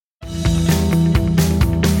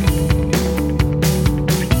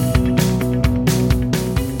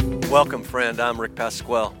Welcome, friend. I'm Rick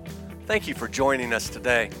Pasquale. Thank you for joining us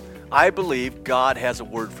today. I believe God has a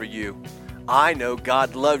word for you. I know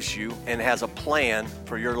God loves you and has a plan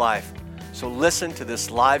for your life. So listen to this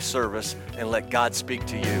live service and let God speak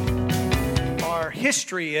to you. Our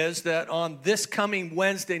history is that on this coming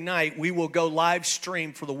Wednesday night, we will go live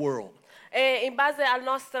stream for the world. E in base alla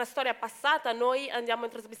nostra storia passata, noi andiamo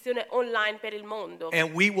in trasmissione online per il mondo.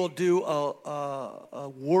 And we will do a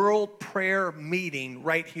world prayer meeting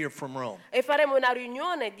right here from Rome. E faremo una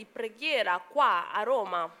riunione di preghiera qua a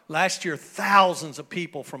Roma. Last year, thousands of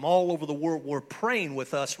people from all over the world were praying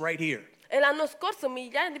with us right here. E l'anno scorso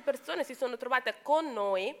migliaia di persone si sono trovate con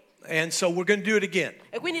noi. And so we're going to do it again.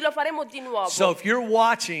 E quindi lo faremo di nuovo. So if you're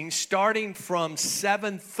watching, starting from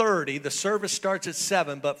 7:30, the service starts at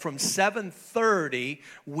 7, but from 7:30,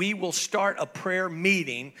 we will start a prayer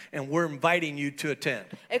meeting, and we're inviting you to attend.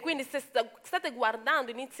 E quindi se state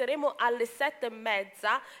guardando, inizieremo alle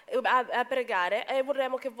 7:30 a pregare e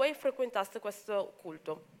vorremmo che voi frequentaste questo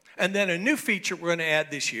culto. And then a new feature we're going to add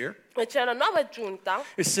this year E c'è una nuova aggiunta.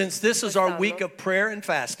 is, since this is our week of prayer and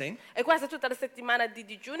fasting, E questa è tutta la settimana di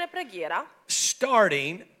digiuno e preghiera.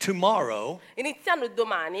 starting tomorrow Iniziando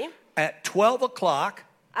domani at 12 o'clock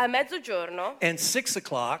a mezzogiorno and 6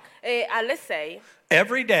 o'clock e alle 6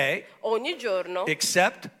 every day ogni giorno,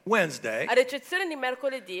 except Wednesday, ad eccezione di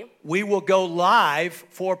mercoledì, we will go live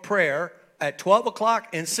for prayer at 12 o'clock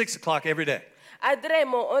and 6 o'clock every day.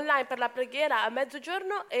 andremo online per la preghiera a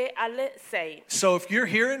mezzogiorno e alle 6. So if you're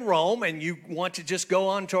here in Rome and you want to just go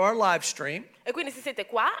on to our live stream, E quindi se siete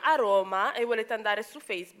qua a Roma e volete andare su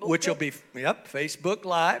Facebook, which will be Facebook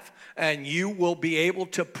Live, and you will be able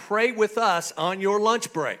to pray with us on your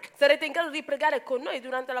lunch break. sarete in grado di pregare con noi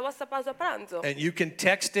durante la vostra pausa pranzo. And you can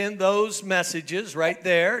text in those messages right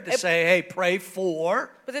there to say, hey, pray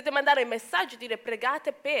for. Potete mandare i messaggi e dire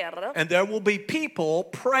pregate per. And there will be people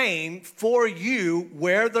praying for you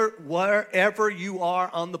wherever you are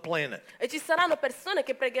on the planet. E ci saranno persone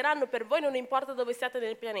che pregheranno per voi, non importa dove siate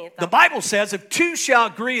nel pianeta. The Bible says if two shall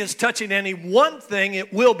agree as touching any one thing,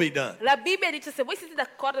 it will be done. La Bibbia dice se voi siete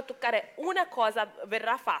d'accordo a toccare una cosa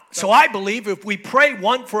verrà fatto. So I believe if we pray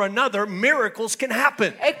one for another, miracles can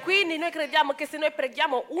happen. E quindi noi crediamo che se noi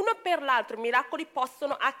preghiamo uno per l'altro, miracoli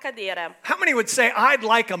possono accadere. How many would say, I'd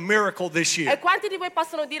like a miracle this E year? quanti di voi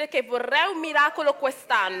possono dire che vorrei un miracolo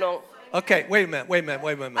quest'anno? Okay, wait a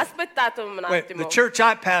minute. Aspettate un Wait, the attimo. church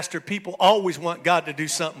I pastor, people always want God to do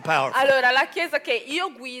something powerful. Allora, la chiesa che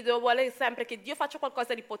io guido vuole sempre che Dio faccia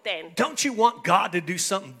qualcosa di potente. Don't you want God to do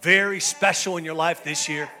something very special in your life this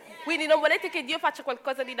year? Quindi non volete che Dio faccia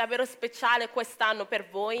qualcosa di davvero speciale quest'anno per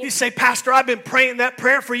voi? You say, Pastor, I've been praying that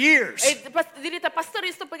prayer for years. E direte, pastore,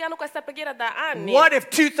 io sto pregando questa preghiera da anni. What if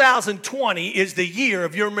 2020 is the year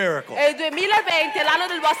of your miracle? E il 2020 è l'anno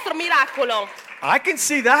del vostro miracolo. I can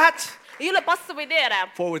see that. Io lo posso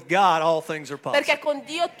vedere. For with God, all things are possible. Perché con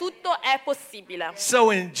Dio tutto è possibile.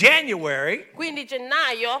 So in January, Quindi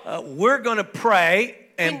gennaio we're going to pray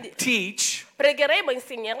and Quindi- teach pregheremo e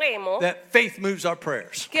insegneremo that faith moves our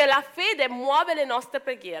prayers. che la fede muove le nostre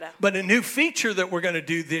preghiere. But a new feature that we're going to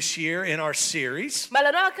do this year in our series Ma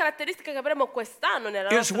la nuova caratteristica che avremo quest'anno nella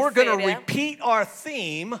is nostra we're going to serie, repeat our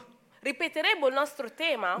theme ripeteremo il nostro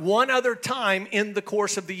tema one other time in the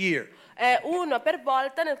course of the year. uno per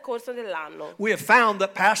volta nel corso dell'anno. We have found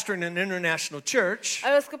that pastoring an international church,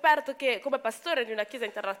 Avevo scoperto che come pastore di una chiesa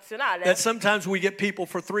internazionale that sometimes we get people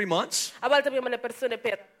for 3 months, a volte abbiamo le persone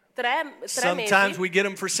per tre sometimes mesi, we get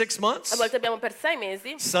them for 6 months, a volte abbiamo per 6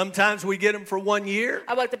 mesi, sometimes we get them for 1 year,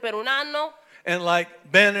 a volte per un anno and like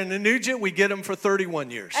Ben and Anuja, we get them for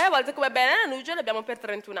 31 years. e a volte come Bene e Anugia le abbiamo per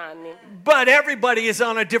 31 anni. But everybody is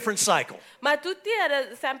on a different cycle. Ma tutti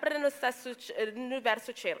erano sempre nello stesso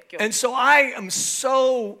universo cerchio. And so I am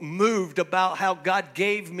so moved about how God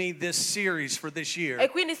gave me this series for this year E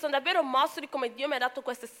quindi sono davvero mosso di come Dio mi ha dato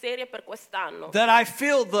questa serie per quest'anno. that I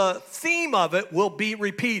feel the theme of it will be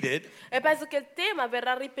repeated. E penso che il tema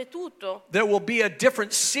verrà ripetuto. There will be a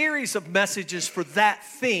different series of messages for that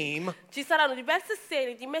theme, Ci saranno diverse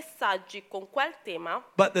serie di messaggi con quel tema,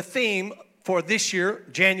 but the theme for this year,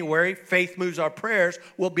 January, Faith Moves Our Prayers,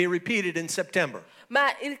 will be repeated in September.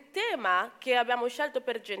 ma il tema che abbiamo scelto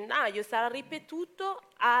per gennaio sarà ripetuto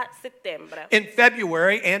a settembre. In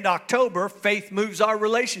February and October, Faith Moves Our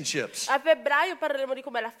Relationships. A febbraio parleremo di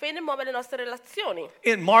come la fede muove le nostre relazioni.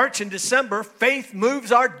 In March and December, Faith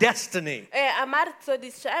Moves Our Destiny. E a marzo e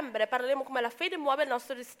dicembre parleremo come la fede muove il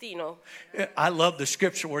nostro destino. I love the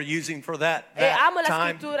scripture we're using for that E amo la time.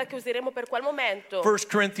 scrittura che useremo per quel momento. 1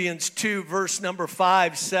 Corinthians 2, verse number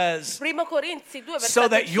 5 says, Primo Corinzi 2, so versetto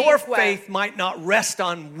that your 5. faith might not rest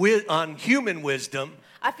on human wisdom,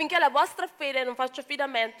 affinché la vostra fede non faccia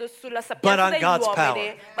affidamento sulla But sapienza on degli God's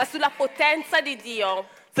uomini, ma sulla potenza di Dio.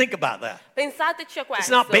 Think about that. Pensateci a It's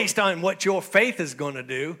questo. not based on what your faith is going to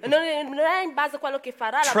do, Non è in base a quello che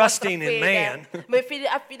farà la vostra Trusting in fede, man. ma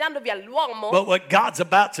affidandovi all'uomo, but what God's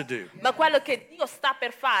about to do. ma quello che Dio sta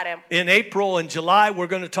per fare. In April and July, we're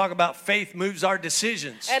going to talk about faith moves our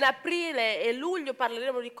decisions. E in aprile e luglio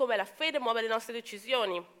parleremo di come la fede muove le nostre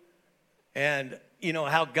decisioni. And you know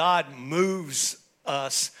how God moves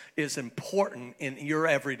us is important in your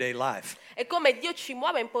everyday life. E come Dio ci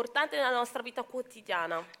muove è importante nella nostra vita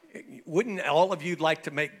quotidiana. Wouldn't all of you like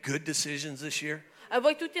to make good decisions this year? A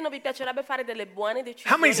voi tutti non vi piacerebbe fare delle buone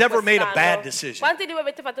decisioni? How many's ever made a quest'anno? bad decision? Quanti di voi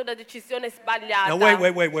avete fatto una decisione sbagliata? Now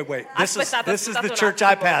wait. This is Aspettate the un church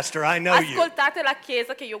I attimo. pastor. I know you. Ascoltate la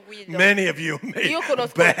chiesa che io guido. Many of you made Io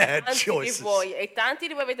conosco bad tanti choices. di voi e tanti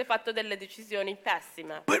di voi avete fatto delle decisioni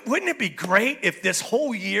pessime. But wouldn't it be great if this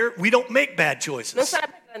whole year we don't make bad Non choices?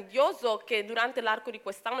 sarebbe grandioso che durante l'arco di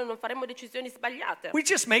quest'anno non faremo decisioni sbagliate? We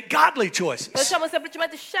just make godly choices. Facciamo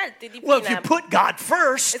semplicemente scelte divine. Well, if you put God E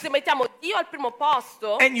first se mettiamo Dio al primo posto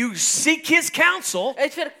and you seek His counsel, e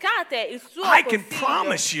cercate il suo I can consiglio,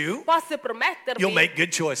 promise you posso promettervi you'll make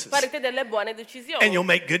good choices farete delle buone decisioni and you'll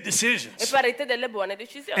make good e decisions. farete delle buone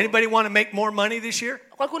decisioni. Anybody want to make more money this year?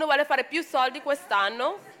 Qualcuno vuole fare più soldi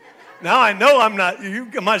quest'anno? Now I know I'm not. You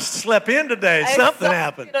must have slept in today. Something So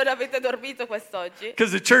happened. che non avete dormito quest'oggi?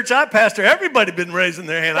 Because the church I pastor, everybody been raising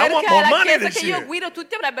their hand. I want Perché more la money chiesa this che io year. guido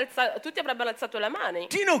tutti avrebbero alzato le mani.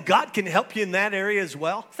 Do you know God can help you in that area as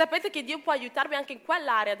well? Sapete che Dio può aiutarvi anche in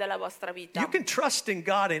quell'area della vostra vita. You can trust in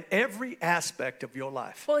God in every aspect of your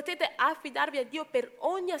life. Potete affidarvi a Dio per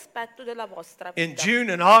ogni aspetto della vostra In vita.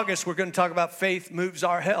 June and August, we're going to talk about faith moves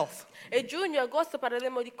our health. E giugno e agosto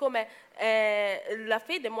parleremo di come la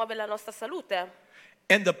fede muove la nostra salute.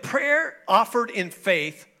 And the prayer offered in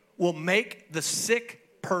faith will make the sick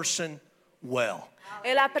person well.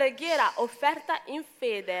 E la preghiera offerta in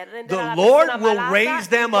fede renderà The la Lord persona will malata raise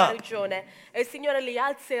them in up. guarigione. E il Signore li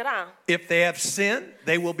alzerà. If they have sinned,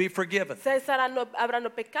 they will be forgiven. Se avranno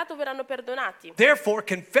peccato, verranno perdonati. Therefore,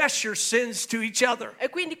 confess your sins to each other E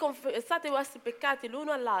quindi confessate i vostri peccati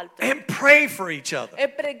l'uno all'altro. and pray for each other E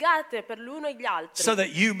pregate per l'uno e gli altri so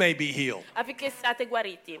that you may be healed. affinché siate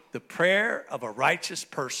guariti. The prayer of a righteous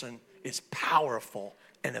person is powerful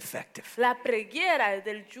and effective. La preghiera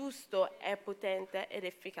del giusto è potente ed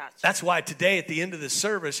efficace. That's why today at the end of the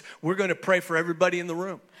service, we're going to pray for everybody in the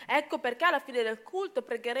room. Ecco perché alla fine del culto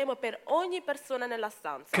pregheremo per ogni persona nella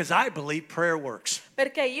stanza. Because I believe prayer works.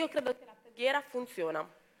 Perché io credo che la preghiera funziona.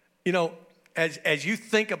 You know, as you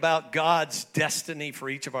think about God's destiny for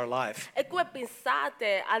each of our life, E come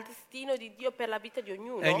pensate al destino di Dio per la vita di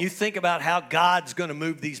ognuno? and you think about how God's going to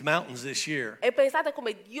move these mountains this year, E pensate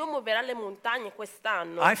come Dio muoverà le montagne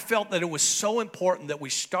quest'anno. I felt that it was so important that we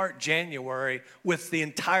start January with the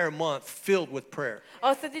entire month filled with prayer.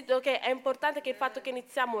 Ho sentito che è importante che il fatto che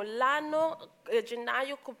iniziamo l'anno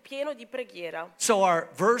gennaio pieno di preghiera. So our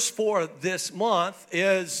verse for this month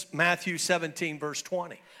is Matthew 17, verse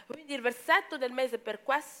 20. Quindi il versetto del mese per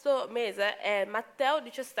questo mese è Matteo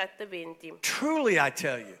 17:20. Truly I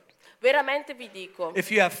tell you, Veramente vi dico, if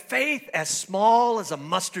you have faith as small as a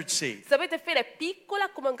mustard seed, se avete fede piccola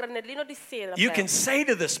come un granellino di you can senape say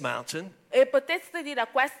to this mountain, e poteste dire a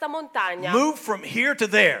questa montagna, move from here to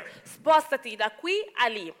there, spostati da qui a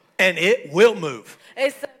lì and it will move.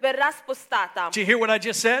 e verrà spostata. Did you hear what I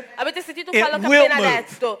just said? Avete sentito It quello che ho will appena move.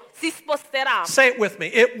 detto? Si sposterà. Say it with me.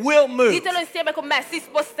 It will move. Ditelo insieme con me, si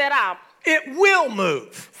sposterà, It will move.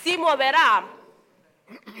 si muoverà.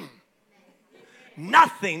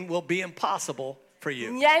 Nothing will be impossible for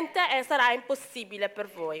you. Niente sarà impossibile per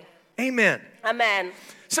voi. Amen. Amen.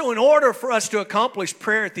 So in order for us to accomplish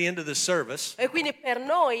prayer at the end of the service, E quindi per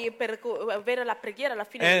noi, per avere la preghiera alla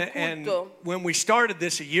fine del and culto, when we started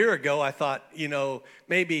this a year ago, I thought,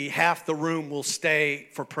 maybe half the room will stay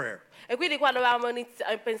for prayer. e quindi quando abbiamo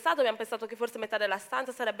pensato che forse metà della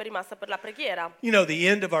stanza sarebbe rimasta per la preghiera. The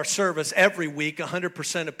end of our service, every week,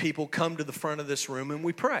 100% of people come to the front of this room and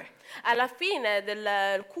we pray. Alla fine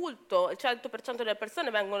del culto, il 100% delle persone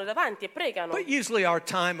vengono davanti e pregano. But usually our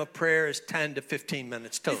time of prayer is 10 to 15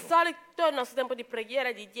 minutes Di total. solito il nostro tempo di preghiera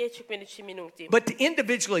è di 10-15 minuti. But to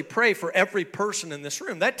individually pray for every person in this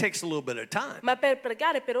room, that takes a little bit of time. Ma per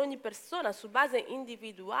pregare per ogni persona su base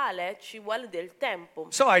individuale ci vuole del tempo.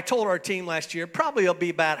 So I told our team last year, probably it'll be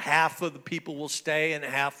about half of the people will stay and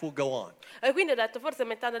half will go on. E quindi ho detto, forse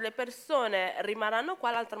metà delle persone rimarranno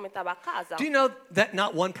qua, l'altra metà va a casa. Do you know that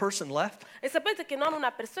not one person left? E sapete che non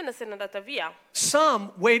una persona se n'è andata via.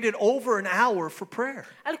 Some waited over an hour for prayer.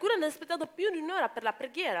 Alcuni hanno aspettato più di un'ora per la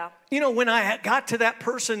preghiera. You know, when I got to that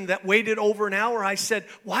person that waited over an hour, I said,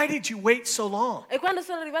 why did you wait so long? E quando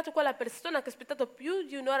sono arrivato a quella persona che ha aspettato più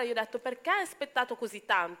di un'ora, gli ho detto, perché hai aspettato così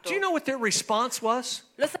tanto? Do you know what their response was?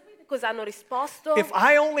 Lo sapete cosa hanno risposto? If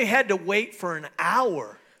I only had to wait for an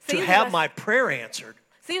hour to have my prayer answered,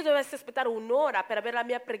 Se io dovessi aspettare un'ora per avere la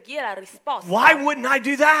mia preghiera risposta, why wouldn't I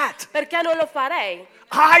do that? perché non lo farei?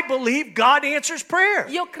 I believe God answers prayer.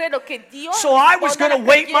 Io credo che Dio So I was risponda alla gonna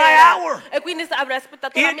wait my preghiera. hour. E quindi avrei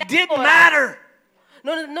aspettato la mia It didn't ora. matter.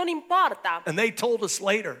 Non importa. And they told us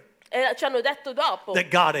later E ci hanno detto dopo that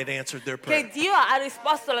God had answered their che prayer. Dio ha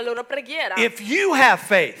risposto alla loro preghiera. If you have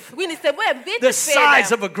faith, Quindi se voi avete the size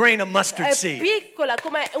fede of a grain of mustard è seed, piccola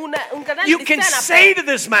come un granello you di can say to senape,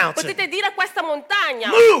 this mountain, potete dire a questa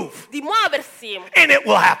montagna move, di muoversi and it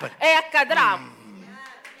will happen. e accadrà.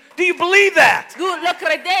 Do you believe that? Lo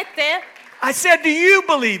credete? I said, do you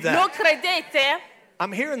believe Lo that? credete?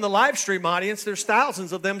 I'm here in the live stream audience. There's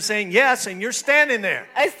thousands of them saying yes, and you're standing there.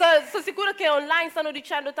 E sono sicuro che online stanno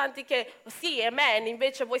dicendo tanti che sì, amen,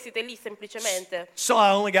 invece voi siete lì semplicemente. So I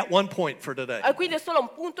only got 1 point for today. E quindi è solo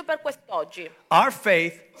un punto per quest'oggi. Our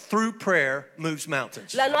faith through prayer moves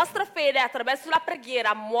mountains. La nostra fede attraverso la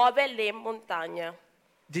preghiera muove le montagne.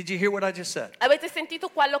 Did you hear what I just said? Avete sentito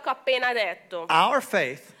quello che ho appena detto? Our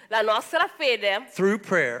faith La nostra fede through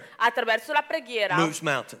prayer attraverso la preghiera moves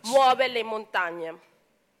mountains. muove le montagne.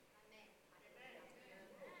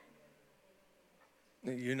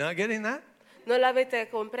 You're not getting that? Non l'avete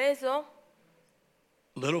compreso?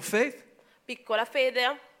 Little faith, Piccola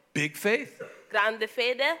fede, big faith, grande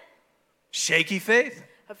fede, shaky faith,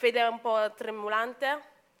 fede un po' tremolante,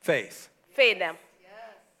 faith. fede.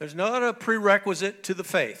 There's no other prerequisite to the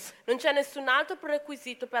faith. Non c'è nessun altro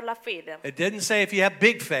prerequisito per la fede. It didn't say if you have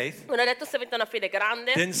big faith. Non ha detto se avete una fede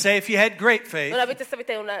grande, Didn't say if you had great faith. non avete se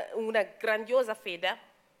avete una grandiosa fede,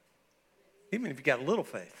 Even if you got a little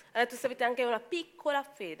faith, ha detto se avete anche una piccola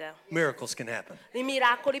fede. miracles can happen. I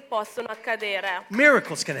miracoli possono accadere.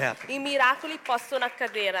 Miracles can happen. I miracoli possono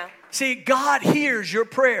accadere. See, God hears your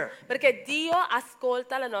prayer, Perché Dio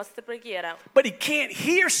ascolta le nostre preghiere. but He can't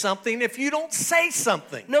hear something if you don't say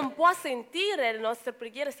something. Non può sentire le nostre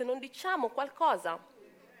preghiere se non diciamo qualcosa.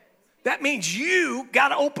 That means you got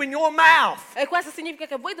to open your mouth. E questo significa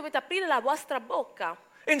che voi dovete aprire la vostra bocca.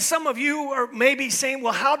 And some of you are maybe saying,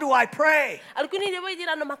 well, how do I pray? Alcuni di voi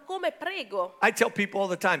diranno, ma come prego? I tell people all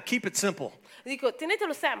the time, keep it simple. Dico,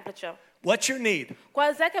 tenetelo semplice. What's your need?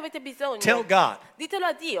 Cos'è che avete bisogno? Tell God. Ditelo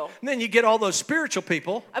a Dio. And then you get all those spiritual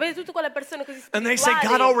people, Avete tutte quelle persone così and they say, God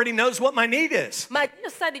spirituali. already knows what my need is. Ma Dio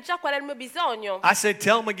sa di già qual è il mio bisogno. I said,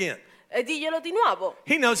 tell him again. E diglielo di nuovo.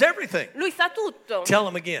 He knows everything. Lui sa tutto. Tell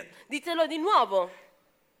him again. Ditelo di nuovo.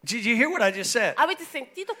 Did you hear what I just said? Avete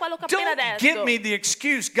sentito quello che ho appena Don't detto? give me the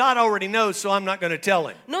excuse God already knows, so I'm not going to tell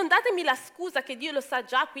him. Non datemi la scusa che Dio lo sa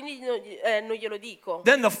già, quindi non glielo dico.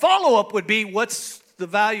 Then the follow-up would be, what's the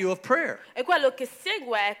value of prayer? E quello che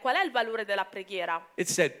segue è qual è il valore della preghiera. It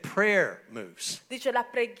said prayer moves. Dice la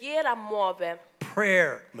preghiera muove.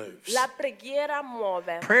 Prayer moves. La preghiera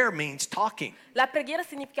muove. Prayer means talking. La preghiera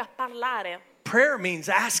significa parlare. Prayer means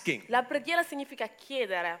asking. La preghiera significa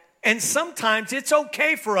chiedere. And sometimes it's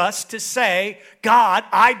okay for us to say, God,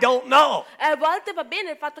 I don't know. E a volte va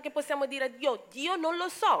bene il fatto che possiamo dire a Dio, Dio non lo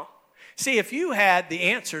so. See, if you had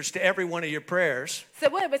the answers to every one of your prayers Se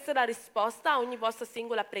voi aveste la risposta a ogni vostra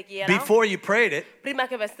singola preghiera, before you prayed it, prima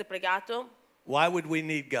che aveste pregato, why would we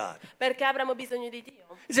need God? perché avremmo bisogno di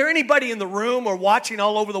Dio? Is there anybody in the room or watching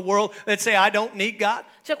all over the world that say, I don't need God?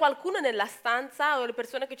 C'è qualcuno nella stanza o le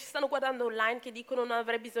persone che ci stanno guardando online che dicono non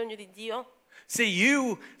avrei bisogno di Dio? See,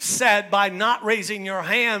 you said by not raising your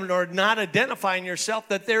hand or not identifying yourself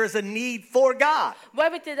that there is a need for God. Voi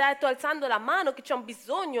avete detto alzando la mano che c'è un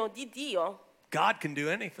bisogno di Dio, God can do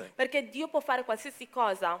anything. perché Dio può fare qualsiasi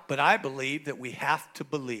cosa. But I believe that we have to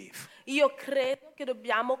believe. Io credo che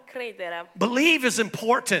dobbiamo credere. Believe is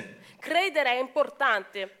important. Credere è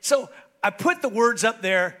importante. So I put the words up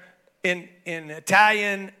there in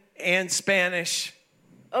Italian and Spanish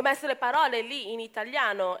Ho messo le parole lì in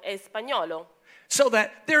italiano e spagnolo, so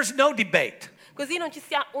that there's no debate. così non ci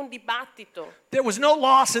sia un dibattito. There was no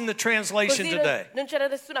loss in the translation Così today. non c'era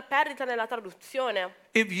nessuna perdita nella traduzione.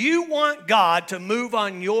 If you want God to move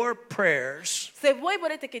on your prayers, Se voi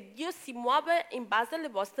volete che Dio si muova in base alle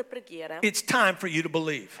vostre preghiere, it's time for you to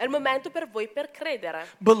believe. è il momento per voi per credere.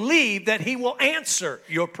 Believe that He will answer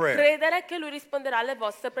your prayer. Credere che Lui risponderà alle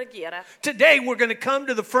vostre preghiere. Today, we're going to come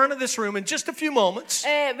to the front of this room in just a few moments,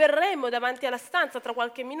 E verremo davanti alla stanza tra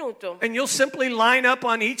qualche minuto. and you'll simply line up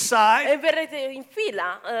on each side. E verrete in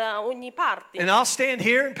fila ogni parte. And I'll stand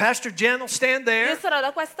here, and Pastor Jen will stand Io there, sarò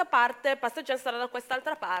da questa parte, Pastor Gian sarà da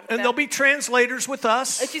quest'altra parte. and there'll be translators with E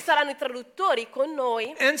us ci saranno i traduttori con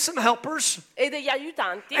noi and some helpers. e degli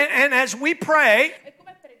aiutanti. And as we pray, E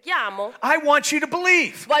come preghiamo, I want you to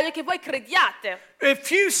believe. voglio che voi crediate.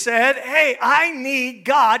 If you said, hey, I need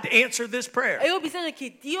God to answer this E prayer. io ho bisogno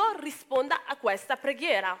che Dio risponda a questa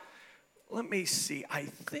preghiera. Let me see. I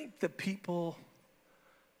think the people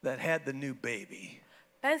that had the new baby,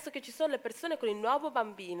 Penso che ci sono le persone con il nuovo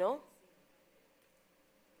bambino,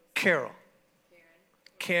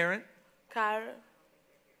 Karen. Carl,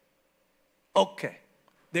 Okay.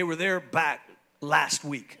 They were there back last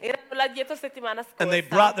week, erano là dietro settimana scorsa. and they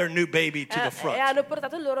brought their new baby to the E front. hanno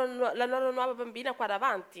portato la loro nuova bambina qua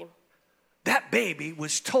davanti. That baby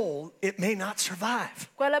was told it may not survive.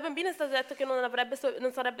 Quella bambina è stato detto che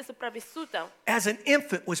non sarebbe sopravvissuta. As an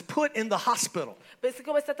infant was put in the hospital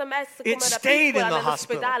Siccome è stata messa It come era stayed piccola in the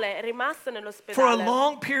nell'ospedale, è rimasta for a nell'ospedale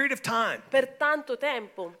long period of time, per tanto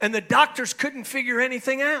tempo. and the doctors couldn't figure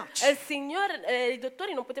anything out. E i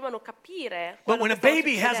dottori non potevano capire But quello when che a stava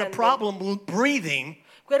baby has a succedendo. problem breathing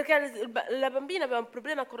Perché la bambina aveva un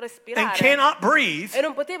problema con and respirare cannot breathe, e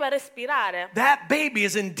non poteva respirare. that baby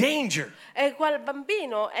is in danger. E quel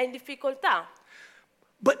bambino è in difficoltà.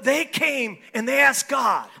 But they came and they asked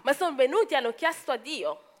God, Ma sono venuti e hanno chiesto a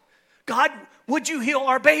Dio: God, would you heal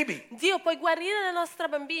our baby? Dio, puoi guarire la nostra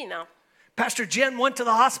bambina? Pastor Jen went to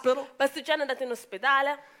the hospital Pastor Gian è andato in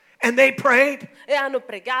ospedale and they prayed. e hanno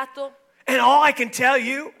pregato. And all I can tell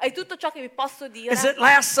you E tutto ciò che vi posso dire is that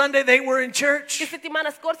last Sunday they were in che church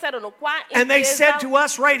settimana scorsa erano qua in and they chiesa. said to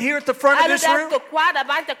us right here at the front of Hanno this room detto qua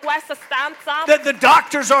davanti a questa stanza that the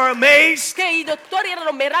doctors are amazed che i dottori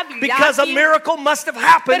erano because a meravigliati miracle must have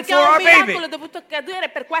happened perché for un our miracolo baby. è dovuto accadere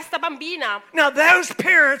per questa bambina. Now those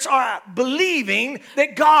parents are believing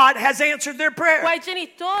that God has answered their prayer. Quei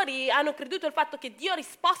genitori hanno creduto al fatto che Dio ha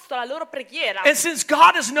risposto alla loro preghiera. And since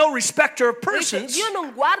God is no respecter of Dice, persons, Dio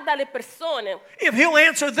non guarda le persone, if He'll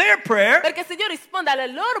answer their prayer, perché se Dio risponde alle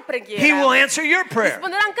loro preghiere, He will answer your prayer.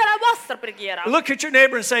 risponderà anche alla vostra preghiera. Look at your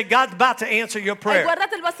neighbor and say, God's about to answer your E prayer.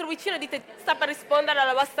 guardate il vostro vicino e dite: Dio sta per rispondere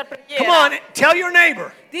alla vostra preghiera. Come on, tell your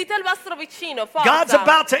neighbor, Dite al vostro vicino, God's forza,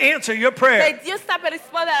 about to answer your prayer. che Dio sta per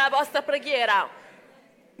rispondere alla vostra preghiera.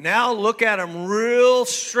 Now look at him real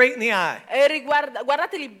straight in the eye E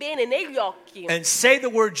guardateli bene negli occhi and say the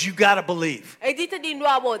words you got to believe. e dite di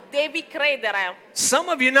nuovo: devi credere. Some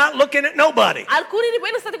of you not looking at nobody. Alcuni di voi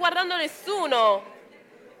non state guardando nessuno,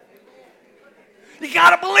 You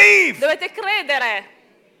got to believe. dovete credere.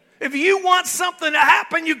 If you want something to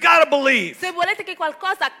happen, you got to believe. Se volete che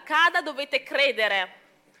qualcosa accada, dovete credere.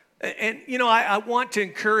 And you know, I want to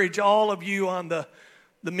encourage all of you on the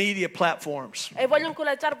media platforms. E voglio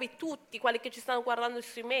incoraggiarvi tutti, quelli che ci stanno guardando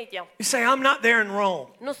sui media. You say, I'm not there in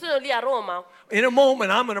Rome. Non sono lì a Roma. In a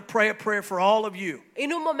moment, I'm going to pray a prayer for all of you.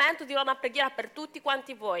 In un momento dirò una preghiera per tutti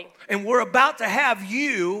quanti voi. And we're about to have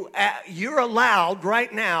you're allowed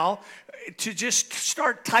right now to just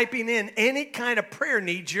start typing in any kind of prayer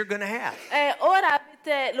needs you're going to have. E ora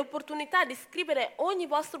avete l'opportunità di scrivere ogni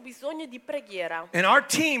vostro bisogno di preghiera. And our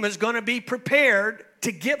team is going to be prepared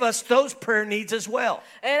to give us those prayer needs as well.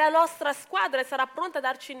 E la nostra squadra sarà pronta a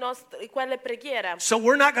darci quelle preghiere. So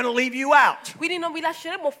we're not going to leave you out. Quindi non vi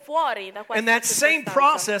lasceremo fuori da questa And that same circostanza.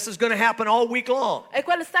 process is going to happen all week long. E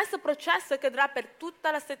quello stesso processo accadrà per tutta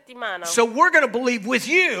la settimana. So we're going to believe with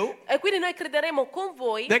you E quindi noi crederemo con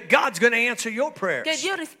voi that God's going to answer your che prayers.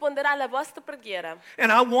 Dio risponderà alle vostre preghiere. And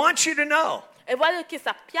I want you to know E voglio che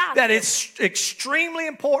sappiate that it's extremely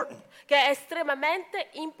important che è estremamente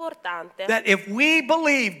importante that if we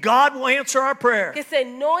believe God will answer our prayer, che se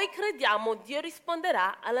noi crediamo Dio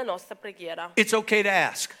risponderà alla nostra preghiera. it's okay to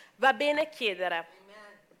ask. Va bene chiedere.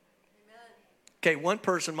 Okay, one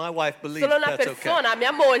person, my wife, believes Solo una that's okay. persona,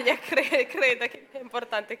 mia moglie, crede che è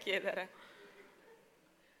importante chiedere.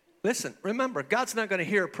 Listen, remember, God's not going to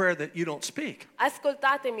hear a prayer that you don't speak.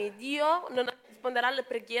 Ascoltatemi, Dio non risponderà alle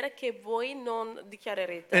preghiere che voi non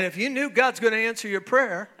dichiarerete. And if you knew God's going to answer your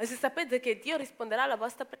prayer, E se sapete che Dio risponderà alla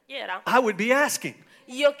vostra preghiera, I would be asking.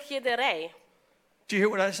 io chiederei. Do you hear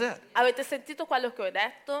what I said? Avete sentito quello che ho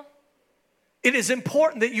detto? It is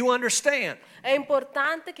important that you understand È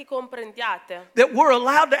importante che comprendiate that we're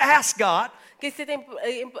allowed to ask God che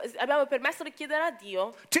abbiamo permesso di chiedere a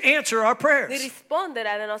Dio to answer our di prayers. rispondere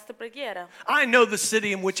alle nostre preghiere. I know the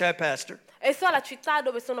city in which I pastor, E so la città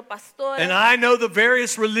dove sono pastore and I know the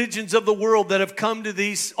various religions of the world that have come to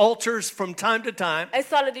these altars from time to time e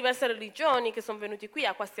so le diverse religioni che sono venuti qui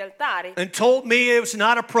a questi altari. and told me it was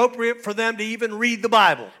not appropriate for them to even read the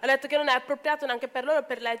Bible, Ha detto che non è appropriato neanche per loro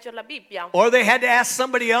per leggere la Bibbia. or they had to ask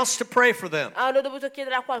somebody else to pray for them. Hanno dovuto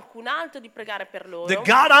chiedere a qualcun altro di pregare per loro. The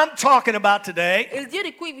God I'm talking about today, Il Dio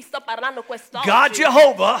di cui vi sto parlando quest'oggi, God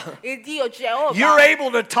Jehovah, il Dio Geova, you're able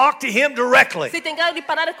to talk to Him directly. siete in grado di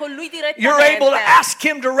parlare con Lui You're direttamente. able to ask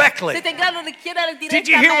Him directly. Siete in grado di chiedere Did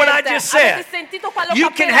you hear what I direttamente. just said? Avete sentito quello You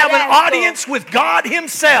che ho can appena have an detto? audience with God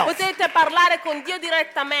Himself. Potete parlare con Dio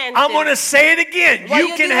direttamente. I'm going to say it again. You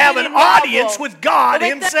Voglio can dire have di an nuovo. audience with God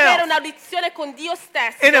Dovete avere Himself. un'audizione con Dio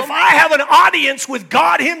stesso. And if I have an audience with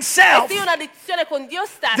God E Himself, se io ho un'audizione con Dio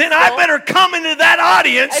stesso, then I better come into that e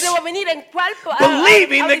audience devo venire in quel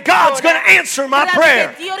believing that God's going to answer my sperando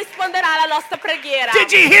prayer. che Dio risponderà alla nostra preghiera.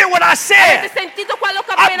 Did you hear what I Avete said? sentito quello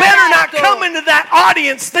che ho I appena better not detto? come into that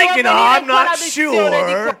audience Devo thinking, oh, venire I'm in not quell'audizione e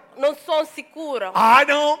sure. dico, non sono sicuro. I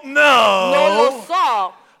don't Non lo know.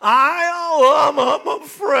 so. I'm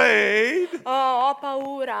afraid. Oh, ho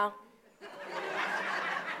paura.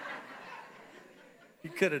 You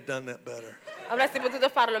could have done that better. Avresti potuto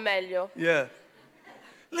farlo meglio. Yeah.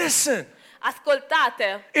 Listen,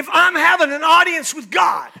 Ascoltate, if I'm having an audience with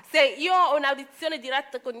God, se io ho un'audizione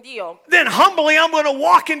diretta con Dio, then humbly I'm going to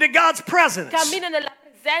walk into God's presence. cammino nella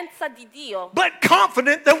presenza di Dio, But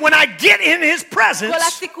confident that when I get in His con la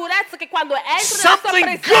presence, sicurezza che quando entro nella sua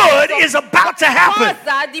something good presenza, is about to happen.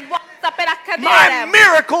 qualcosa di buono sta per My accadere.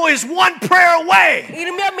 miracle is one prayer away.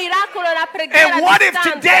 Il mio miracolo è una preghiera And what if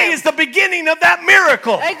distante. today is the beginning of that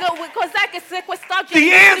miracle? E cos'è che se quest'oggi The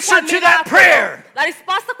è l'inizio di answer quel to that miracolo? prayer. La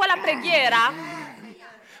risposta a quella preghiera,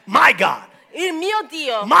 My God, il mio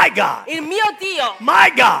Dio, my God, il mio Dio,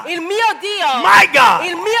 my God, il mio Dio, my God,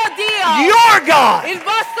 il mio Dio, your God. il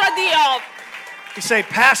vostro Dio. You say,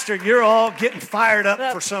 Pastor, you're all getting fired up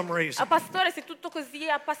for some reason. Pastore, sei tutto così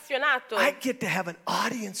appassionato. I get to have an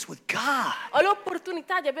audience with God. Ho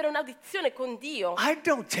l'opportunità di avere un'audizione con Dio. I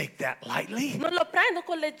don't take that lightly. Non lo prendo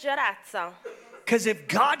con leggerezza. Because if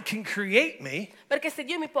God can create me, Perché se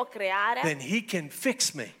Dio mi può creare, then He can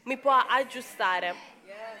fix me. mi può aggiustare.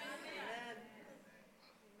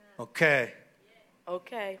 Okay.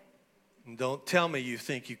 Ok? Don't tell me you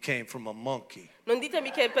think you came from a monkey Non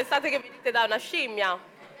ditemi che pensate che venite da una scimmia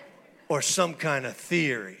or some kind of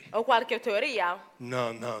theory. o qualche teoria.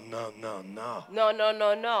 No, no, no, no, no. No, no,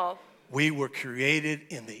 no, no. We were created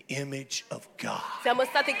in the image of God. Siamo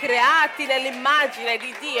stati creati nell'immagine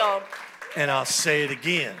di Dio. And I'll say it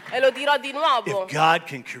again. E lo dirò di nuovo. If God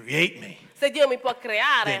can create me, Se Dio mi può then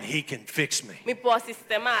creare, He can fix me. mi può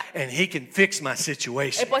sistemare. And He can fix my E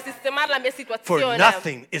situation. può sistemare la mia For situazione.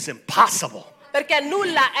 nothing is impossible. Perché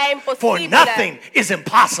nulla è For impossibile. nothing is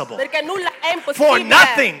impossible Perché nulla è impossibile. For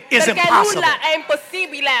nothing is Perché impossible. nulla è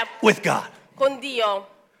impossibile with God. con Dio.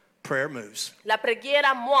 Prayer moves La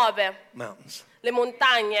preghiera muove mountains. le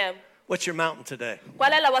montagne. What's your mountain today?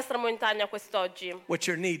 Qual è la vostra montagna quest'oggi? What's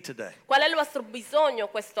your need today? Qual è il vostro bisogno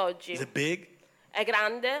quest'oggi? Is it big? È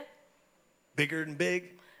grande? Bigger than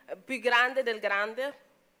big? È più grande del grande?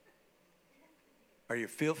 Are you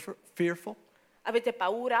fearful? Avete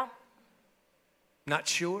paura? Not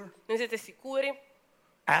sure? Non siete sicuri?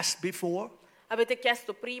 Asked before? Avete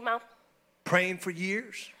chiesto prima? Praying for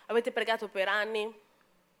years? Avete pregato per anni?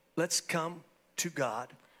 Let's come to God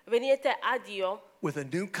Venite a Dio with a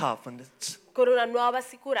new confidence con una nuova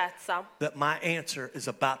sicurezza that my answer is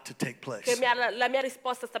about to take che place. la mia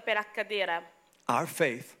risposta sta per accadere. Our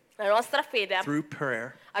faith La nostra fede through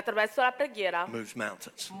prayer attraverso la preghiera moves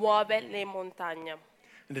mountains. muove le montagne.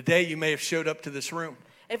 And today you may have showed up to this room.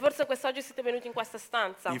 E forse quest'oggi siete venuti in questa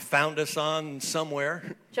stanza. You found us on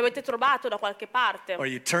somewhere, Ci avete trovato da qualche parte. or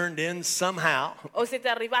you turned in somehow. O siete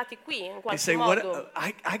arrivati qui in You qualche say, modo.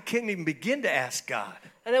 I can't even begin to ask God.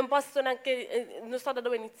 E non posso neanche, non so da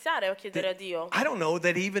dove iniziare a chiedere a Dio. I don't know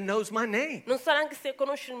that He even knows my name. Non so neanche se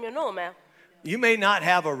conosce il mio nome. You may not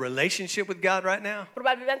have a relationship with God right now,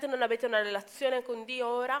 Probabilmente non avete una relazione con Dio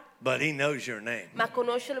ora, but He knows your name. ma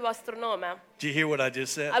conosce il vostro nome. Did you hear what I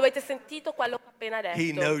just said? Avete sentito quello che ho appena detto?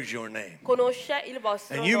 He knows your name. Conosce il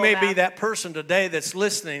vostro And you may be nome. that person today that's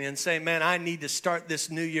listening and saying, man, I need to start this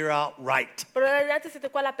new year out right. Probabilmente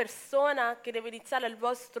siete quella persona che deve iniziare il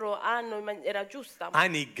vostro anno in maniera giusta. I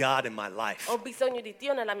need God in my life. Ho bisogno di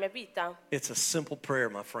Dio nella mia vita. It's a simple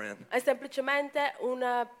prayer, my friend, È semplicemente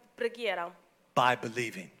una preghiera. by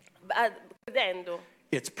believing. credendo.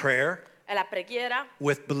 It's prayer È la preghiera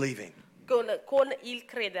with believing. con il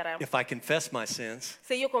credere. If I confess my sins,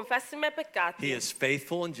 Se io confesso i miei He peccati, is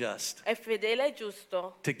faithful and just è fedele e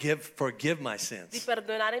giusto to forgive my di sins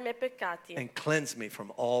perdonare i miei peccati and cleanse me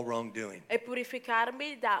from all wrongdoing. e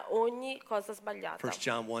purificarmi da ogni cosa sbagliata. 1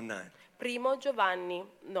 John 1:9. Primo Giovanni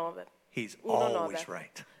 9. He's 1:9. always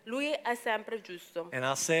right. Lui è sempre giusto. And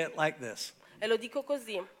I'll say it like this. E lo dico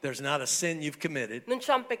così. There's not a sin you've committed Non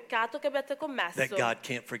c'è un peccato che abbiate commesso that God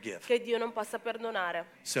can't forgive. che Dio non possa perdonare.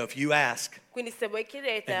 So if you ask Quindi se voi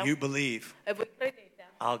chiedete and you believe, e voi credete,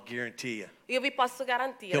 I'll guarantee you, io vi posso He'll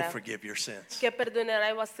garantire forgive your sins. che perdonerà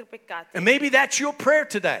i vostri peccati. And maybe that's your prayer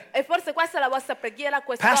today. E forse questa è la vostra preghiera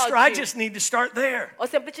Pastor, I quest'oggi. just need to start there. Ho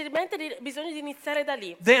semplicemente bisogno di iniziare da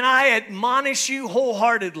lì. Then I admonish you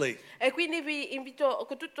wholeheartedly. E quindi vi invito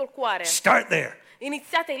con tutto il cuore. Start there.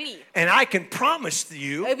 Iniziate lì. And I can promise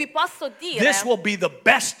you, E vi posso dire this will be the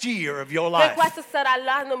best year of your che life. questo sarà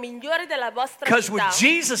l'anno migliore della vostra Because with vita.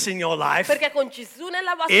 Jesus in your life, Perché con Gesù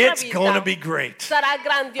nella vostra it's vita going to be great. sarà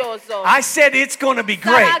grandioso. I said it's going to be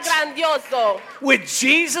Sarà great. grandioso. With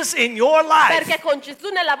Jesus in your life, Perché con Gesù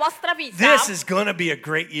nella vostra vita this is going to be a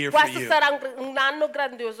great year for questo you. sarà un anno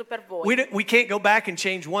grandioso per voi. We can't go back and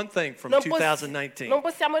change one thing from Non 2019.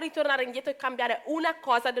 possiamo ritornare indietro e cambiare una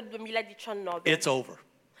cosa del 2019. It's over.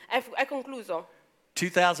 È concluso.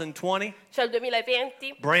 2020, C'è il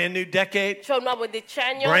 2020, brand new decade, c'è un nuovo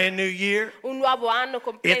decennio, brand new year. un nuovo anno It's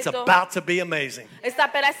completo about to be amazing. e sta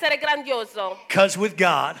per essere grandioso. Because with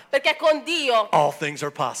God, Perché con Dio all things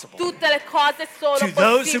are possible. tutte le cose sono To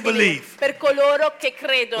those who possibili believe. per coloro che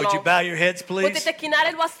credono. Would you bow your heads, please? Potete chinare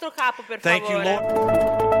il vostro capo, per Thank you,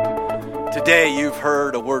 favore. Lord. Today you've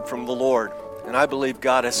heard a word from the Lord, and I believe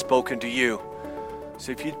God has spoken to you.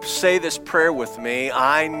 So if you say this prayer with me,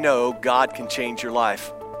 I know God can change your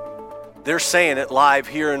life. They're saying it live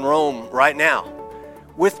here in Rome right now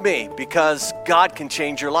with me because God can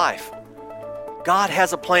change your life. God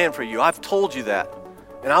has a plan for you. I've told you that.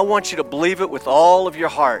 And I want you to believe it with all of your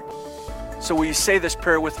heart. So will you say this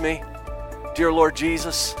prayer with me? Dear Lord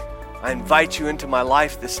Jesus, I invite you into my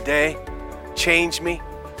life this day. Change me.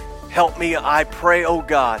 Help me, I pray, oh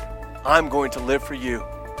God, I'm going to live for you.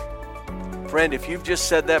 Friend, if you've just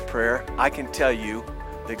said that prayer, I can tell you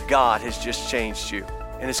that God has just changed you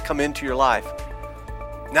and has come into your life.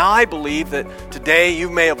 Now, I believe that today you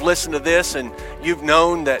may have listened to this and you've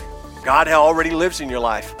known that God already lives in your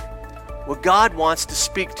life. Well, God wants to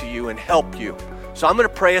speak to you and help you. So I'm going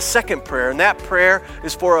to pray a second prayer, and that prayer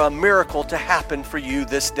is for a miracle to happen for you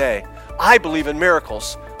this day. I believe in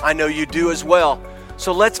miracles. I know you do as well.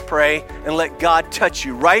 So let's pray and let God touch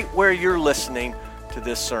you right where you're listening to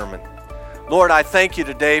this sermon. Lord, I thank you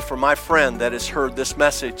today for my friend that has heard this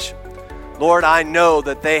message. Lord, I know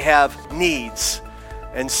that they have needs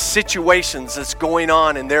and situations that's going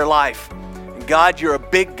on in their life. And God, you're a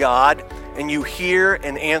big God, and you hear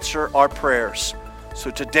and answer our prayers. So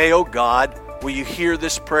today, oh God, will you hear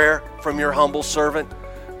this prayer from your humble servant?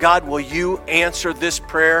 God, will you answer this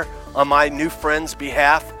prayer on my new friend's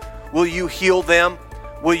behalf? Will you heal them?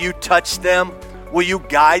 Will you touch them? Will you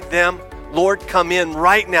guide them? Lord, come in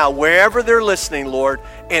right now, wherever they're listening, Lord,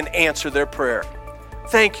 and answer their prayer.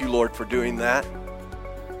 Thank you, Lord, for doing that.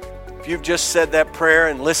 If you've just said that prayer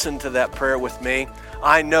and listened to that prayer with me,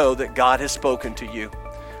 I know that God has spoken to you.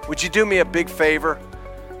 Would you do me a big favor?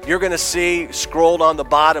 You're going to see scrolled on the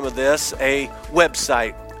bottom of this a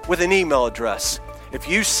website with an email address. If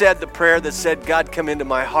you said the prayer that said, God, come into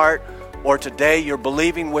my heart, or today you're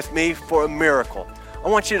believing with me for a miracle, I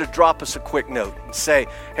want you to drop us a quick note and say,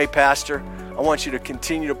 hey, Pastor, I want you to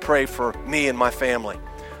continue to pray for me and my family.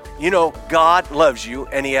 You know, God loves you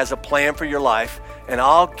and He has a plan for your life, and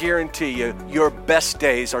I'll guarantee you your best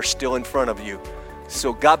days are still in front of you.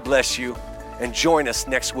 So God bless you, and join us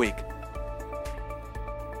next week